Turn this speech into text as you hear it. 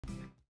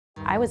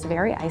I was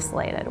very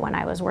isolated when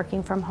I was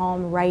working from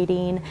home,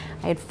 writing.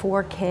 I had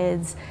 4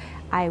 kids.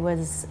 I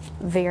was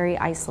very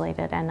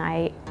isolated, and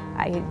I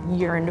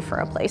yearned for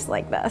a place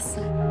like this.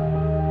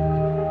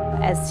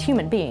 As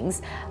human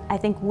beings, I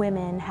think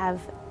women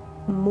have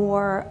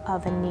more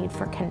of a need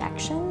for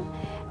connection,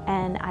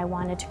 and I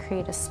wanted to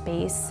create a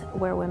space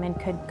where women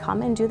could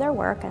come and do their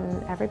work,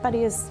 and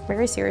everybody is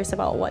very serious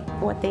about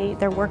what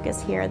their work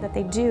is here that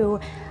they do,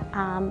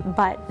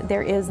 but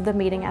there is the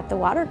meeting at the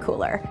water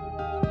cooler.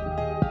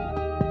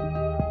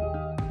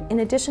 In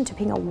addition to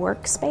being a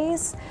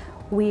workspace,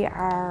 we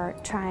are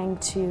trying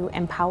to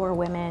empower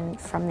women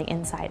from the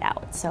inside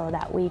out so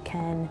that we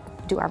can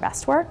do our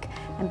best work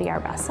and be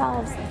our best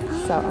selves.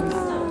 So I'm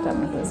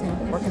done with this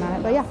and working on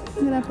it, but yeah,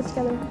 I'm gonna put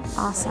together.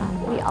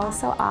 Awesome. We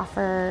also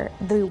offer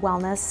the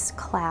wellness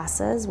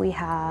classes. We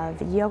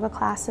have yoga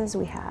classes,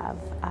 we have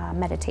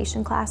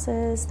meditation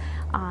classes.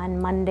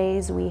 On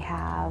Mondays we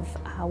have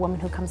a woman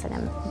who comes in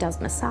and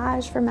does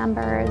massage for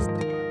members.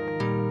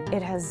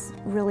 It has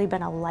really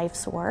been a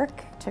life's work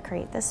to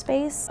create this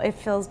space. It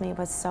fills me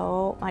with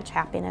so much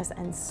happiness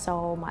and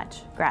so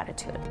much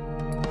gratitude.